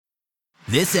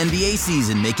This NBA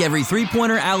season, make every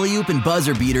three-pointer, alley-oop, and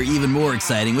buzzer beater even more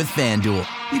exciting with FanDuel.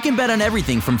 You can bet on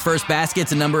everything from first basket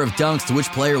to number of dunks to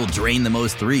which player will drain the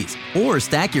most threes. Or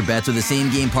stack your bets with a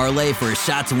same-game parlay for a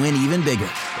shot to win even bigger.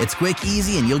 It's quick,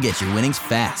 easy, and you'll get your winnings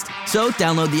fast. So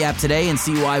download the app today and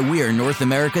see why we're North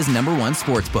America's #1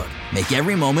 sportsbook. Make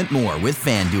every moment more with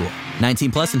FanDuel.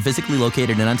 19 plus and physically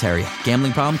located in Ontario.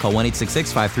 Gambling problem? Call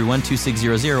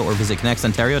 1-866-531-2600 or visit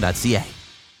connectsontario.ca.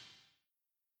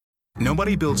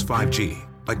 Nobody builds 5G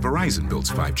like Verizon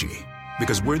builds 5G,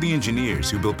 because we're the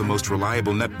engineers who built the most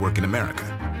reliable network in America.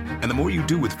 And the more you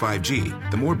do with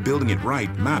 5G, the more building it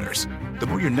right matters. The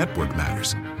more your network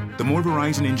matters. The more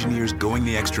Verizon engineers going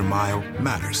the extra mile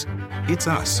matters. It's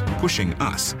us pushing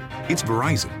us. It's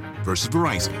Verizon versus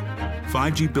Verizon.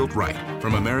 5G built right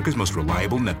from America's most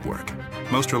reliable network.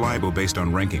 Most reliable based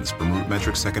on rankings from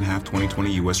RootMetrics second half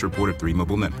 2020 U.S. report of 3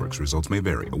 mobile networks. Results may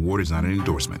vary. Award is not an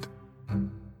endorsement.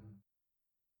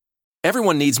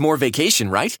 Everyone needs more vacation,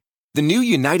 right? The new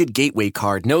United Gateway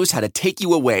card knows how to take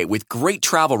you away with great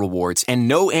travel rewards and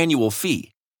no annual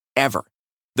fee. Ever.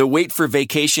 The wait for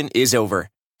vacation is over.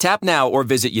 Tap now or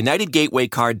visit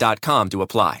UnitedGatewayCard.com to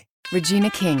apply.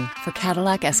 Regina King for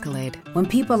Cadillac Escalade. When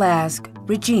people ask,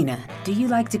 Regina, do you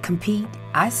like to compete?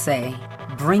 I say,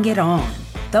 bring it on.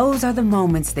 Those are the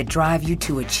moments that drive you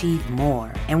to achieve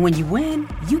more. And when you win,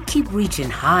 you keep reaching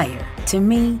higher. To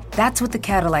me, that's what the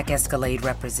Cadillac Escalade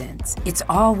represents. It's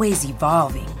always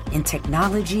evolving in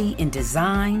technology, in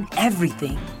design,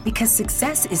 everything. Because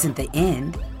success isn't the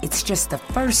end, it's just the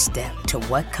first step to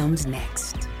what comes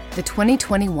next. The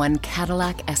 2021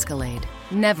 Cadillac Escalade.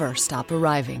 Never stop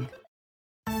arriving.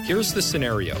 Here's the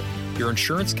scenario. Your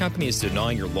insurance company is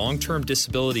denying your long-term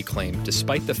disability claim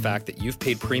despite the fact that you've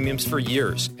paid premiums for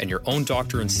years and your own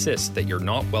doctor insists that you're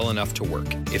not well enough to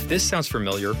work. If this sounds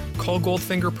familiar, call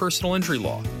Goldfinger Personal Injury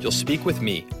Law. You'll speak with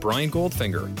me, Brian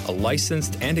Goldfinger, a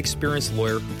licensed and experienced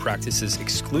lawyer who practices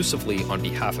exclusively on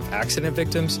behalf of accident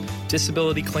victims,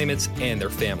 disability claimants, and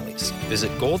their families. Visit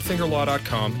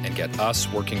goldfingerlaw.com and get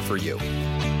us working for you.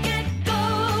 Get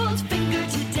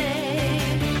Goldfinger today.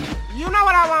 You know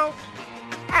what I want?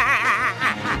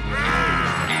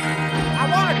 I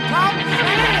want to talk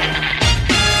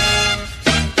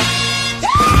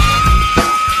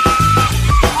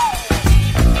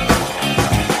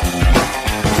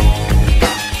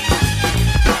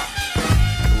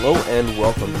Hello and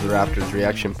welcome to the Raptors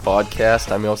Reaction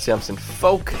Podcast. I'm Yo Samson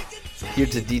Folk, here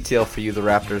to detail for you the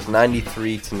Raptors'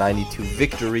 93-92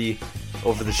 victory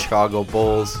over the Chicago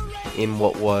Bulls in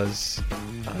what was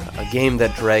a game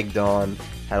that dragged on,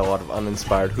 had a lot of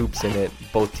uninspired hoops in it,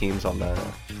 both teams on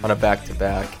a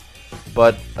back-to-back.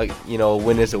 But, a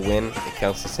win is a win. It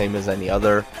counts the same as any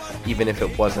other, even if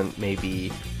it wasn't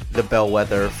maybe the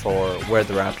bellwether for where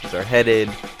the Raptors are headed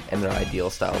and their ideal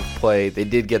style of play. They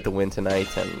did get the win tonight,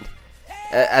 and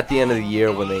at the end of the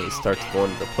year when they start to go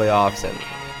into the playoffs and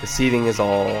the seeding is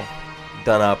all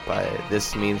done up,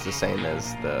 this means the same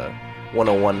as the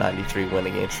 101-93 win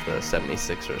against the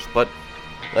 76ers. But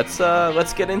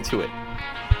let's get into it.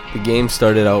 The game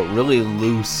started out really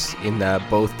loose in that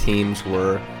both teams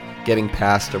were getting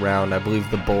passed around. I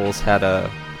believe the Bulls had a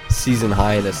season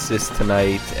high in assists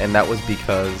tonight, and that was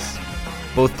because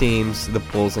both teams, the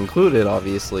Bulls included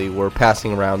obviously, were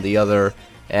passing around the other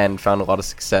and found a lot of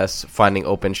success finding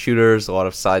open shooters, a lot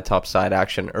of side-top-side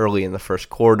action early in the first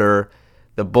quarter.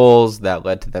 The Bulls, that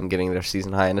led to them getting their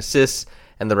season high in assists,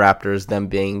 and the Raptors, them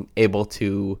being able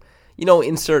to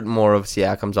insert more of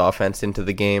Siakam's offense into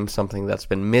the game, something that's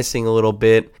been missing a little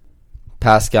bit.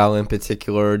 Pascal, in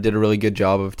particular, did a really good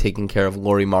job of taking care of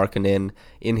Lauri Markkanen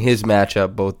in his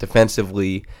matchup, both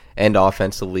defensively and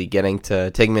offensively, getting to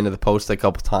take him into the post a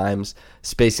couple times,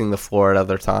 spacing the floor at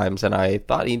other times, and I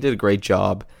thought he did a great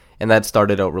job, and that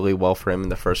started out really well for him in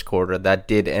the first quarter. That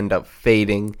did end up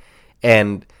fading,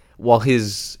 and while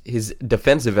his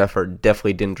defensive effort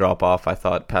definitely didn't drop off, I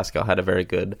thought Pascal had a very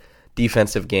good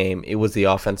defensive game. It was the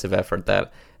offensive effort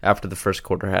that, after the first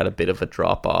quarter, had a bit of a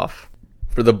drop-off.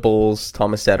 For the Bulls,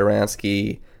 Thomas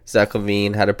Satoransky, Zach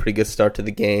LaVine had a pretty good start to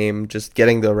the game, just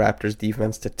getting the Raptors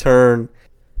defense to turn,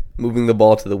 moving the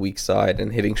ball to the weak side,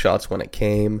 and hitting shots when it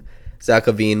came. Zach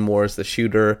LaVine more as the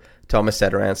shooter, Thomas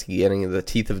Satoransky getting in the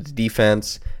teeth of the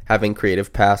defense, having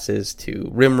creative passes to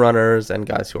rim runners and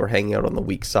guys who are hanging out on the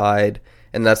weak side,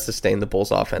 and that sustained the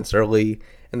Bulls' offense early,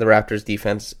 and the Raptors'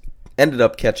 defense ended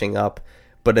up catching up,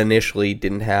 but initially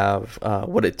didn't have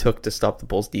what it took to stop the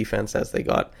Bulls' defense, as they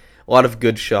got a lot of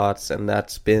good shots, and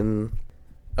that's been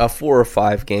a 4 or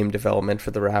 5 game development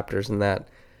for the Raptors, in that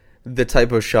the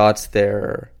type of shots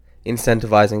they're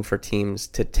incentivizing for teams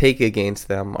to take against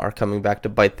them are coming back to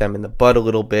bite them in the butt a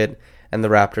little bit, and the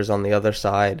Raptors on the other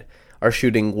side are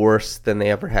shooting worse than they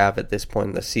ever have at this point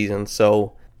in the season.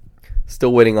 So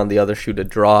still waiting on the other shoe to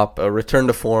drop. A return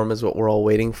to form is what we're all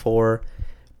waiting for.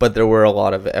 But there were a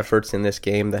lot of efforts in this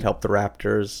game that helped the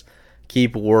Raptors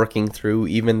keep working through,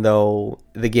 even though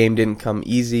the game didn't come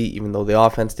easy, even though the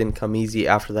offense didn't come easy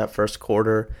after that first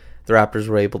quarter. The Raptors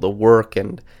were able to work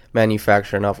and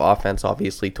manufacture enough offense,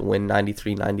 obviously, to win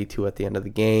 93-92 at the end of the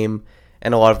game.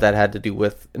 And a lot of that had to do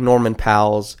with Norman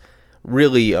Powell's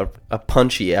really a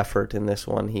punchy effort in this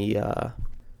one. He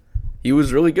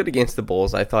was really good against the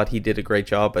Bulls. I thought he did a great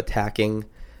job attacking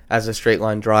as a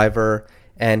straight-line driver,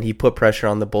 and he put pressure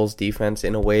on the Bulls' defense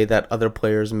in a way that other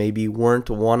players maybe weren't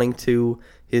wanting to.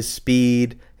 His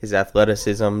speed, his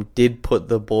athleticism did put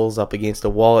the Bulls up against a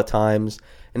wall at times,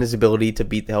 and his ability to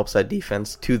beat the help-side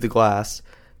defense to the glass,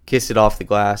 kiss it off the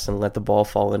glass, and let the ball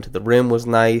fall into the rim was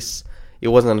nice. It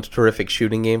wasn't a terrific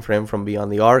shooting game for him from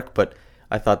beyond the arc, but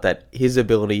I thought that his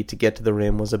ability to get to the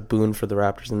rim was a boon for the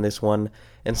Raptors in this one,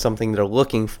 and something they're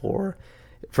looking for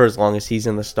as long as he's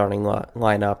in the starting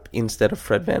lineup instead of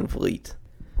Fred VanVleet.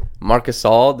 Marc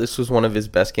Gasol, this was one of his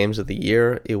best games of the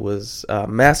year. It was a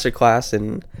masterclass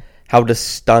in how to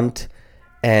stunt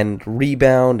and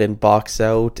rebound and box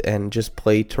out and just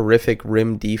play terrific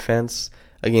rim defense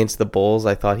against the Bulls.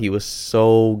 I thought he was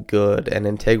so good, an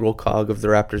integral cog of the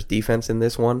Raptors' defense in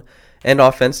this one. And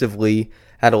offensively,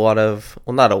 had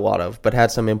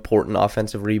had some important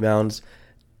offensive rebounds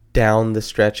down the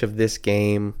stretch of this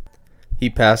game. He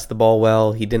passed the ball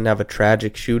well. He didn't have a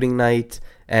tragic shooting night.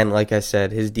 And like I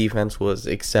said, his defense was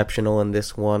exceptional in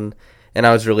this one. And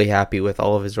I was really happy with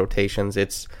all of his rotations.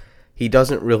 He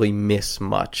doesn't really miss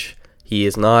much. He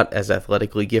is not as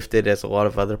athletically gifted as a lot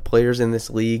of other players in this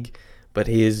league, but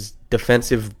his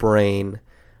defensive brain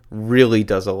really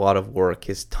does a lot of work.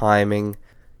 His timing,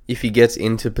 if he gets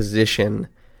into position,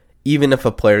 even if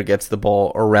a player gets the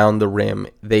ball around the rim,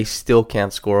 they still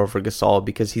can't score over Gasol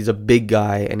because he's a big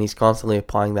guy and he's constantly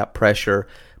applying that pressure,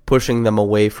 pushing them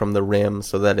away from the rim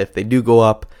so that if they do go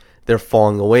up, they're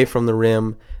falling away from the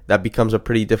rim. That becomes a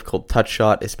pretty difficult touch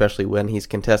shot, especially when he's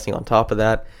contesting on top of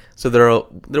that. So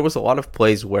there was a lot of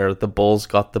plays where the Bulls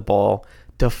got the ball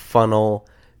to funnel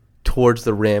towards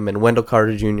the rim, and Wendell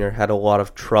Carter Jr. had a lot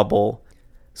of trouble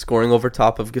scoring over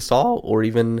top of Gasol, or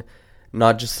even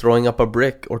not just throwing up a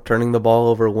brick or turning the ball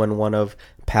over when one of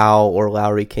Powell or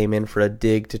Lowry came in for a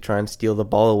dig to try and steal the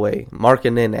ball away.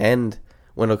 Markkanen and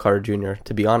Wendell Carter Jr.,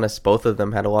 to be honest, both of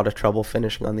them had a lot of trouble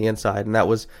finishing on the inside, and that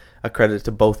was a credit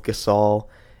to both Gasol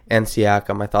and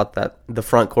Siakam. I thought that the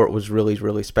front court was really,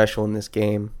 really special in this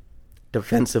game,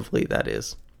 defensively, that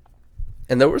is.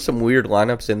 And there were some weird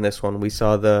lineups in this one. We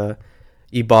saw the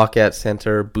Ibaka at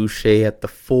center, Boucher at the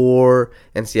 4,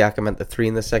 and Siakam at the 3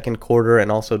 in the second quarter,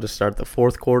 and also to start the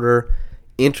fourth quarter.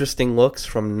 Interesting looks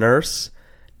from Nurse.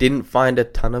 Didn't find a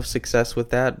ton of success with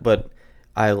that, but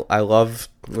I love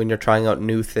when you're trying out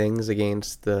new things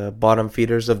against the bottom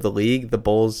feeders of the league. The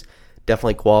Bulls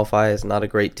definitely qualify as not a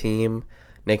great team.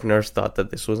 Nick Nurse thought that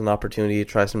this was an opportunity to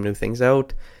try some new things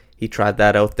out. He tried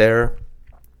that out there.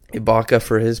 Ibaka,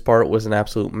 for his part, was an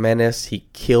absolute menace. He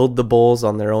killed the Bulls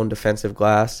on their own defensive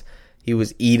glass. He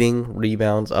was eating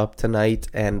rebounds up tonight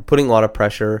and putting a lot of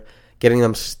pressure, getting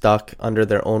them stuck under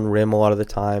their own rim a lot of the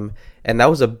time. And that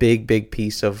was a big, big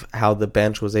piece of how the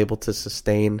bench was able to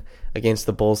sustain against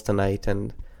the Bulls tonight.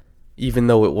 And even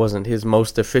though it wasn't his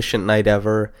most efficient night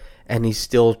ever, and he's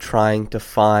still trying to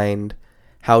find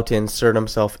how to insert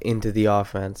himself into the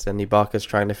offense, and Ibaka's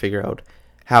trying to figure out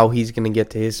how he's going to get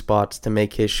to his spots to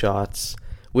make his shots,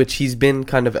 which he's been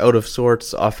kind of out of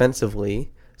sorts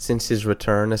offensively since his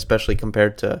return, especially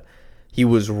compared to he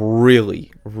was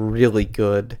really, really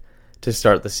good to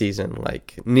start the season,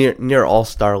 like near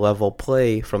all-star level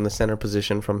play from the center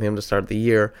position from him to start the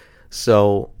year.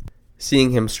 So seeing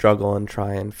him struggle and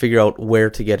try and figure out where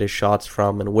to get his shots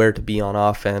from and where to be on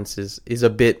offense is a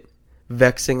bit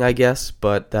vexing, I guess,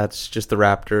 but that's just the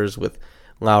Raptors with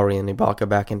Lowry and Ibaka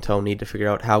back in tow need to figure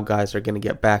out how guys are going to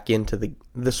get back into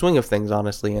the swing of things,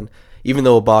 honestly. And even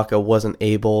though Ibaka wasn't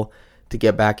able to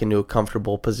get back into a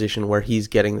comfortable position where he's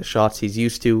getting the shots he's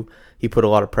used to, he put a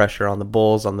lot of pressure on the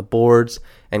Bulls on the boards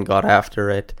and got after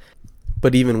it.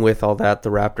 But even with all that, the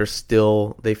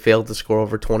Raptors they failed to score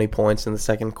over 20 points in the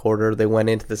second quarter. They went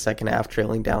into the second half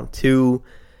trailing down 2,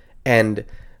 and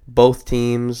both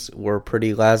teams were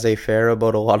pretty laissez-faire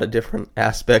about a lot of different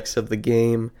aspects of the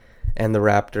game. And the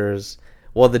Raptors,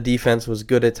 while the defense was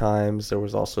good at times, there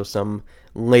was also some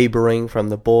laboring from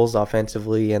the Bulls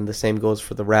offensively, and the same goes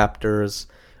for the Raptors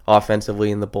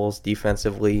offensively and the Bulls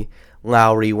defensively.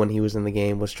 Lowry, when he was in the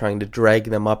game, was trying to drag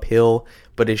them uphill,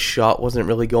 but his shot wasn't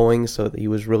really going, so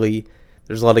there's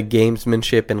there's a lot of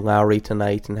gamesmanship in Lowry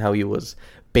tonight and how he was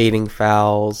baiting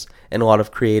fouls and a lot of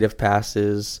creative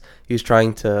passes. He was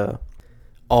trying to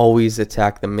always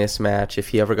attack the mismatch. If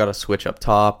he ever got a switch up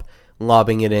top,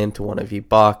 lobbing it into one of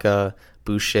Ibaka,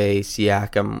 Boucher,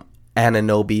 Siakam,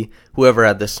 Anunoby, whoever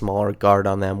had the smaller guard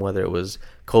on them, whether it was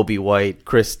Kobe White,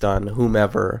 Chris Dunn,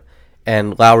 whomever.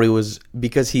 And Lowry was,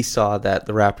 because he saw that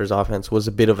the Raptors offense was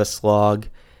a bit of a slog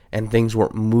and things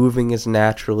weren't moving as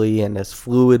naturally and as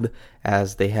fluid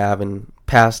as they have in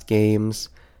past games,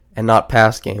 and not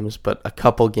past games, but a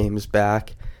couple games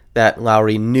back, that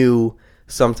Lowry knew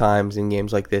sometimes in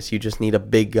games like this, you just need a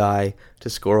big guy to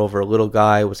score over a little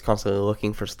guy, was constantly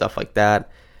looking for stuff like that.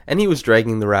 And he was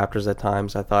dragging the Raptors at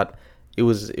times. I thought it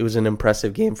was an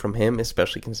impressive game from him,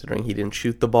 especially considering he didn't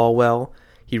shoot the ball well.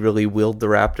 He really willed the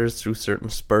Raptors through certain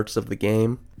spurts of the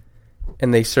game.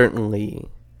 And they certainly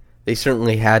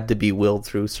had to be willed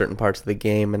through certain parts of the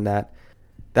game, and that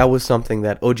was something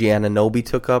that OG Anunoby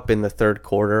took up in the third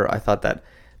quarter. I thought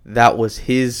that was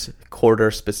his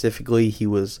quarter specifically. He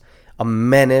was a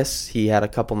menace. He had a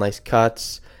couple nice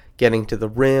cuts, getting to the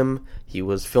rim. He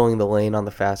was filling the lane on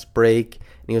the fast break.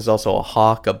 And he was also a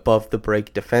hawk above the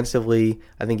break defensively.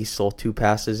 I think he stole 2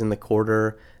 passes in the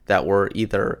quarter that were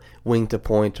either wing to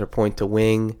point or point to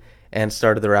wing and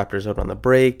started the Raptors out on the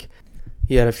break.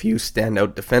 He had a few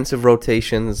standout defensive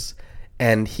rotations,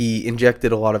 and he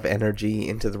injected a lot of energy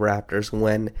into the Raptors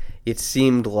when it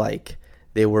seemed like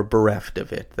they were bereft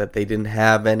of it, that they didn't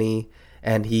have any.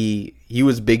 And he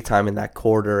was big time in that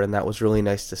quarter, and that was really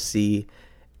nice to see.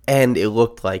 And it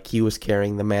looked like he was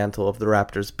carrying the mantle of the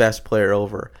Raptors' best player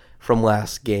over from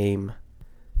last game.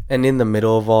 And in the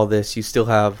middle of all this, you still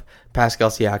have Pascal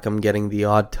Siakam getting the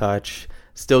odd touch,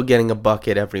 still getting a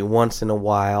bucket every once in a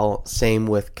while. Same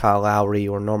with Kyle Lowry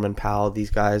or Norman Powell, these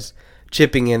guys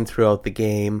chipping in throughout the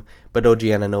game. But OG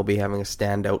Anunoby having a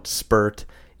standout spurt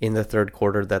in the third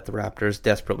quarter that the Raptors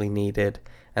desperately needed.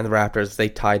 And the Raptors, they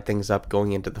tied things up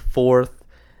going into the fourth,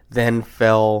 then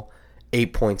fell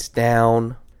 8 points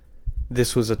down.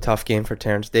 This was a tough game for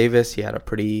Terrence Davis. He had a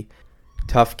pretty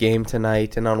tough game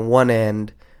tonight. And on one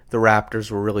end, the Raptors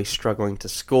were really struggling to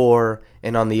score.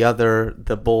 And on the other,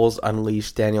 the Bulls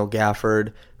unleashed Daniel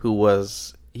Gafford, who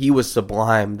was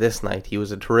sublime this night. He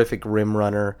was a terrific rim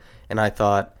runner. And I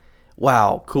thought,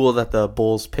 wow, cool that the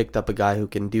Bulls picked up a guy who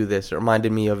can do this. It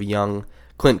reminded me of young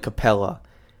Clint Capella,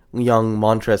 young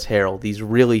Montrezl Harrell, these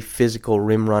really physical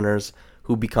rim runners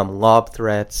who become lob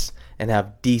threats and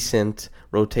have decent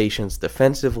rotations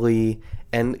defensively,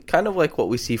 and kind of like what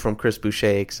we see from Chris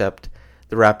Boucher, except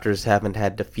the Raptors haven't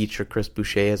had to feature Chris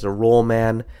Boucher as a role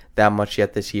man that much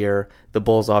yet this year. The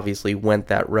Bulls obviously went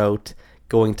that route,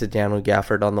 going to Daniel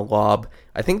Gafford on the lob.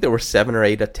 I think there were 7 or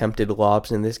 8 attempted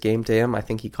lobs in this game to him. I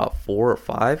think he caught 4 or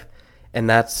 5, and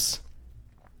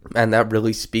that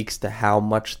really speaks to how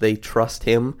much they trust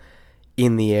him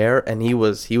in the air. And he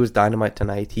was dynamite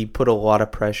tonight. He put a lot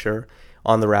of pressure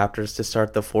on the Raptors to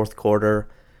start the fourth quarter.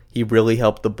 He really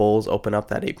helped the Bulls open up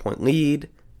that 8-point lead.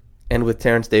 And with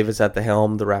Terrence Davis at the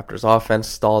helm, the Raptors offense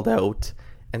stalled out,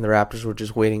 and the Raptors were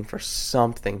just waiting for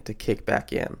something to kick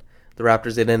back in. The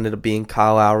Raptors, it ended up being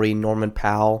Kyle Lowry, Norman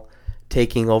Powell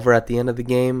taking over at the end of the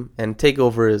game. And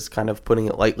takeover is kind of putting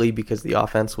it lightly because the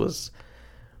offense was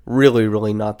really,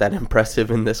 really not that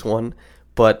impressive in this one.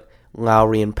 But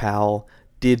Lowry and Powell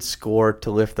did score to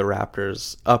lift the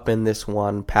Raptors up in this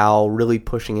one. Powell really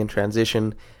pushing in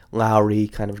transition. Lowry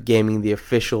kind of gaming the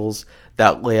officials.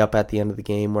 That layup at the end of the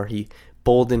game where he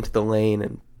bowled into the lane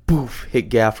and poof, hit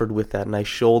Gafford with that nice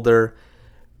shoulder.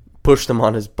 Pushed him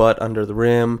on his butt under the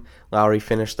rim. Lowry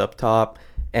finished up top.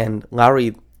 And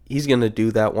Lowry, he's going to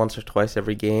do that once or twice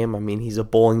every game. I mean, he's a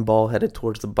bowling ball headed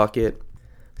towards the bucket.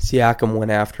 Siakam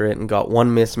went after it and got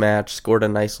one mismatch, scored a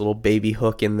nice little baby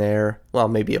hook in there. Well,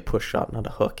 maybe a push shot, not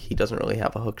a hook. He doesn't really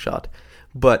have a hook shot.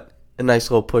 But a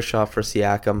nice little push shot for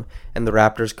Siakam, and the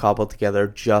Raptors cobbled together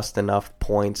just enough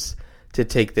points to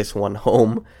take this one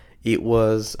home. It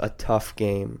was a tough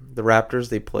game. The Raptors,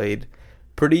 they played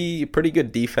pretty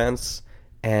good defense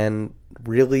and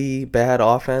really bad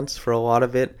offense for a lot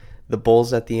of it. The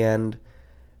Bulls at the end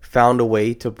found a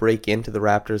way to break into the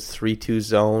Raptors' 3-2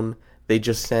 zone. They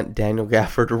just sent Daniel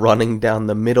Gafford running down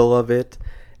the middle of it,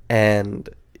 and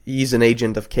he's an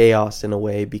agent of chaos in a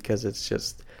way because it's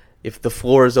just, if the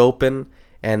floor is open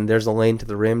and there's a lane to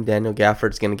the rim, Daniel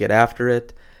Gafford's going to get after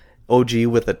it. OG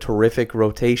with a terrific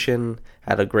rotation,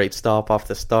 had a great stop off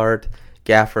the start.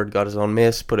 Gafford got his own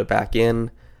miss, put it back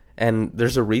in, and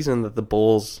there's a reason that the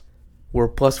Bulls were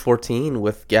plus 14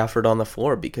 with Gafford on the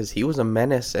floor because he was a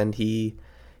menace and he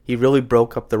really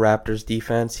broke up the Raptors'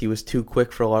 defense. He was too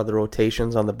quick for a lot of the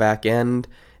rotations on the back end,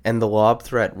 and the lob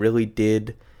threat really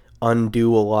did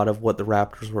undo a lot of what the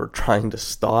Raptors were trying to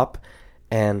stop.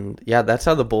 And yeah, that's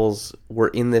how the Bulls were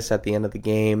in this at the end of the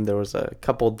game. There was a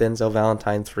couple Denzel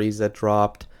Valentine threes that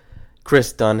dropped.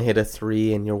 Chris Dunn hit a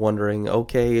three, and you're wondering,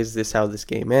 okay, is this how this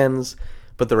game ends?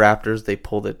 But the Raptors, they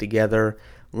pulled it together.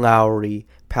 Lowry,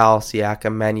 Pal,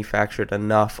 Siakam manufactured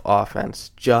enough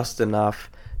offense, just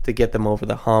enough to get them over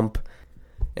the hump.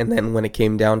 And then when it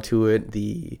came down to it,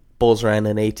 the Bulls ran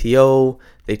an ATO.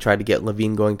 They tried to get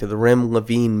LaVine going to the rim.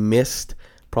 LaVine missed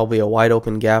probably a wide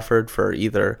open Gafford for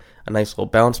either a nice little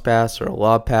bounce pass or a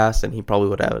lob pass, and he probably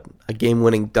would have a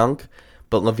game-winning dunk.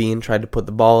 But LaVine tried to put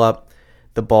the ball up.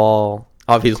 The ball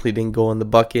obviously didn't go in the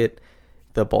bucket.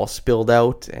 The ball spilled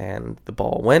out, and the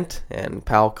ball went, and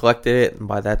Powell collected it. And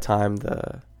by that time,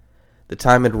 the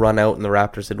time had run out, and the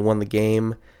Raptors had won the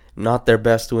game. Not their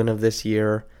best win of this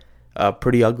year. A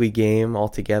pretty ugly game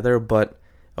altogether, but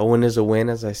a win is a win,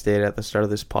 as I stated at the start of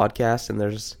this podcast, and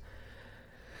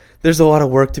there's a lot of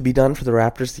work to be done for the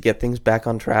Raptors to get things back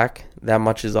on track. That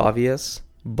much is obvious,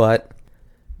 but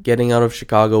getting out of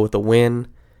Chicago with a win,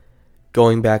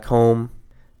 going back home,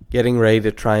 getting ready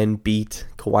to try and beat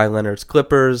Kawhi Leonard's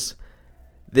Clippers,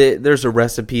 there's a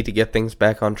recipe to get things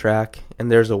back on track, and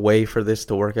there's a way for this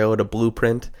to work out, a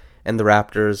blueprint, and the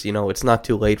Raptors, it's not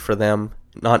too late for them,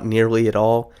 not nearly at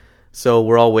all. So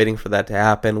we're all waiting for that to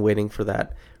happen, waiting for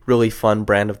that really fun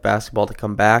brand of basketball to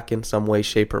come back in some way,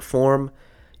 shape, or form.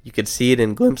 You could see it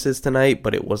in glimpses tonight,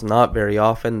 but it was not very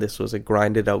often. This was a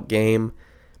grinded-out game.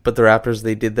 But the Raptors,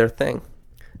 they did their thing.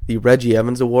 The Reggie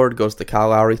Evans Award goes to Kyle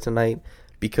Lowry tonight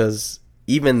because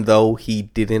even though he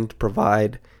didn't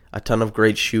provide a ton of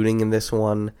great shooting in this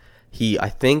one, he, I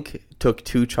think, took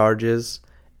 2 charges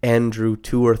and drew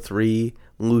 2 or 3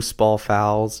 loose ball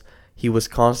fouls. He was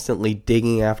constantly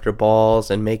digging after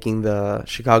balls and making the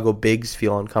Chicago Bigs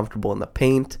feel uncomfortable in the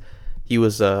paint. He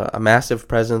was a massive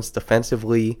presence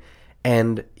defensively,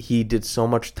 and he did so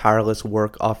much tireless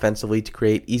work offensively to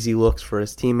create easy looks for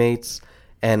his teammates,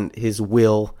 and his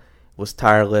will was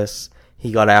tireless.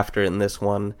 He got after it in this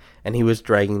one, and he was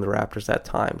dragging the Raptors at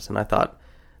times, and I thought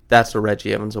that's a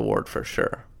Reggie Evans Award for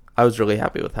sure. I was really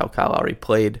happy with how Kyle Lowry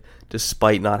played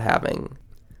despite not having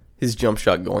his jump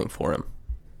shot going for him.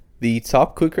 The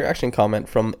top quick reaction comment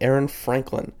from Aaron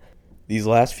Franklin. These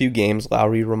last few games,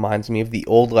 Lowry reminds me of the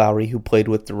old Lowry who played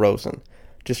with DeRozan,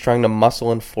 just trying to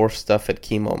muscle and force stuff at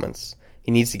key moments.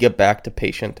 He needs to get back to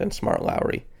patient and smart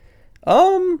Lowry.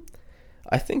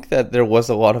 I think that there was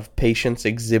a lot of patience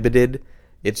exhibited.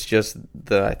 It's just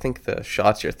I think the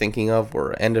shots you're thinking of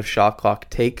were end of shot clock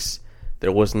takes.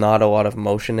 There was not a lot of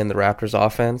motion in the Raptors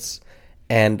offense,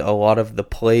 and a lot of the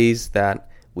plays that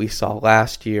we saw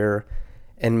last year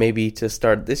and maybe to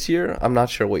start this year, I'm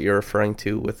not sure what you're referring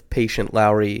to with patient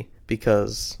Lowry,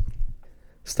 because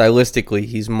stylistically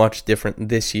he's much different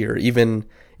this year, even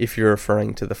if you're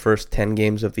referring to the first 10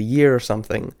 games of the year or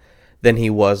something, than he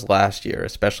was last year,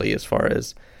 especially as far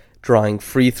as drawing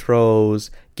free throws,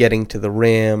 getting to the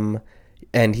rim,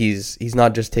 and he's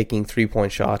not just taking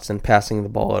 3-point shots and passing the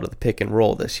ball out of the pick and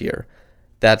roll this year.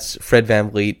 That's Fred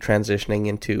VanVleet transitioning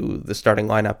into the starting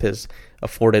lineup has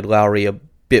afforded Lowry a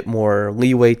bit more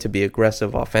leeway to be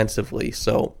aggressive offensively.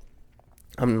 So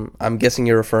I'm guessing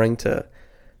you're referring to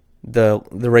the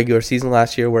regular season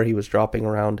last year where he was dropping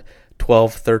around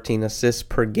 12-13 assists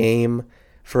per game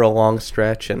for a long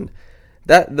stretch, and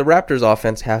that the Raptors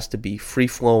offense has to be free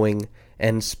flowing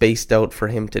and spaced out for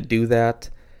him to do that.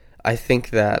 I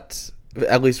think that,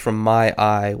 at least from my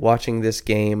eye, watching this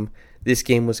game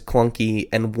was clunky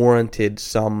and warranted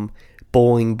some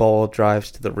bowling ball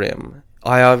drives to the rim.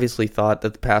 I obviously thought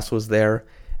that the pass was there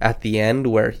at the end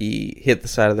where he hit the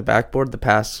side of the backboard. The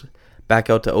pass back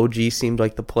out to OG seemed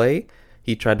like the play.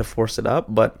 He tried to force it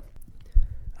up, but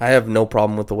I have no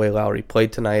problem with the way Lowry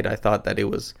played tonight. I thought that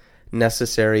it was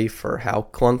necessary for how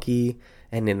clunky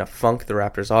and in a funk the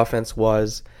Raptors offense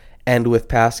was, and with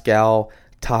Pascal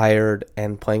tired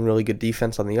and playing really good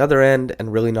defense on the other end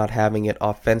and really not having it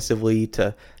offensively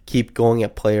to keep going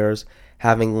at players,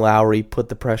 having Lowry put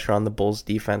the pressure on the Bulls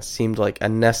defense seemed like a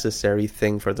necessary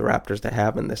thing for the Raptors to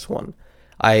have in this one.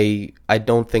 I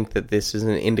don't think that this is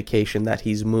an indication that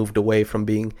he's moved away from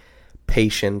being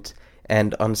patient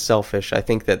and unselfish. I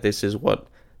think that this is what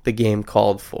the game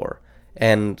called for.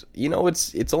 And,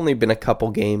 it's only been a couple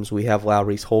games. We have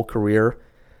Lowry's whole career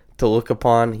to look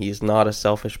upon. He's not a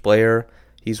selfish player.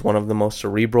 He's one of the most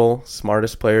cerebral,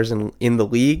 smartest players in the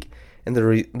league. And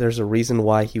there's a reason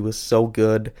why he was so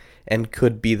good and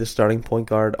could be the starting point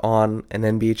guard on an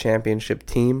NBA championship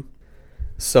team.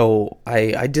 So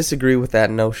I disagree with that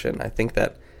notion. I think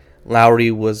that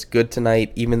Lowry was good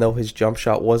tonight, even though his jump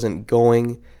shot wasn't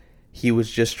going. he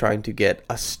was just trying to get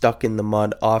a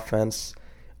stuck-in-the-mud offense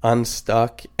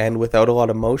unstuck, and without a lot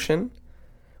of motion,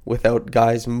 without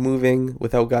guys moving,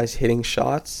 without guys hitting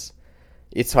shots,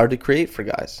 it's hard to create for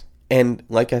guys. And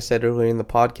like I said earlier in the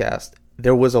podcast,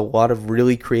 there was a lot of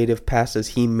really creative passes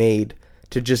he made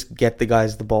to just get the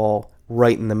guys the ball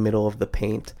right in the middle of the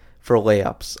paint for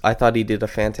layups. I thought he did a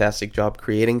fantastic job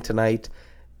creating tonight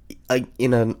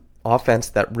in an offense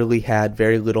that really had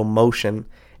very little motion,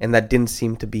 and that didn't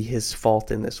seem to be his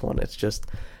fault in this one. It's just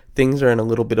things are in a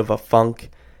little bit of a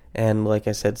funk, and like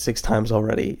I said 6 times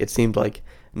already, it seemed like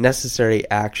necessary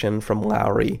action from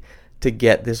Lowry to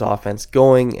get this offense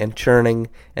going and churning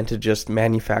and to just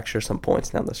manufacture some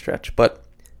points down the stretch. But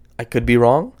I could be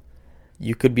wrong.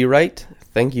 You could be right.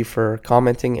 Thank you for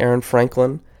commenting, Aaron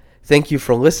Franklin. Thank you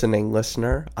for listening,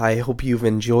 listener. I hope you've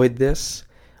enjoyed this.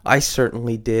 I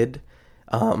certainly did.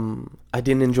 I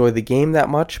didn't enjoy the game that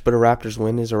much, but a Raptors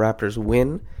win is a Raptors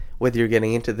win. Whether you're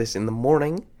getting into this in the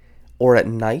morning or at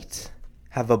night,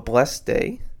 have a blessed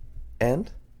day,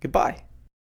 and goodbye.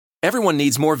 Everyone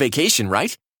needs more vacation,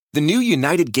 right? The new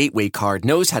United Gateway card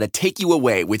knows how to take you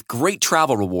away with great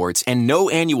travel rewards and no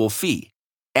annual fee.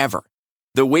 Ever.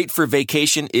 The wait for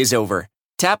vacation is over.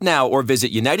 Tap now or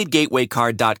visit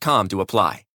UnitedGatewayCard.com to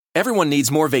apply. Everyone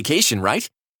needs more vacation, right?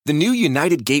 The new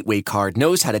United Gateway card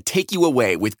knows how to take you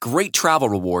away with great travel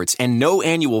rewards and no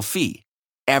annual fee.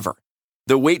 Ever.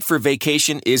 The wait for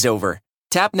vacation is over.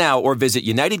 Tap now or visit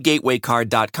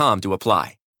UnitedGatewayCard.com to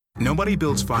apply. Nobody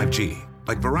builds 5G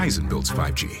like Verizon builds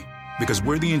 5G. Because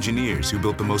we're the engineers who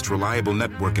built the most reliable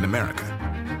network in America.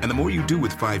 And the more you do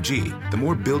with 5G, the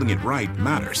more building it right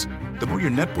matters. The more your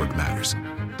network matters.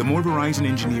 The more Verizon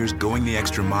engineers going the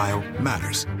extra mile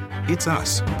matters. It's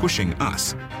us pushing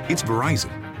us. It's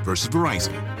Verizon versus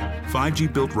Verizon.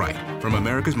 5G built right from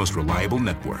America's most reliable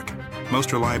network.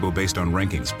 Most reliable based on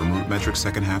rankings from RootMetrics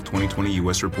second half 2020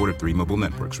 U.S. report of 3 mobile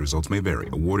networks. Results may vary.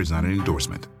 Award is not an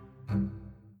endorsement.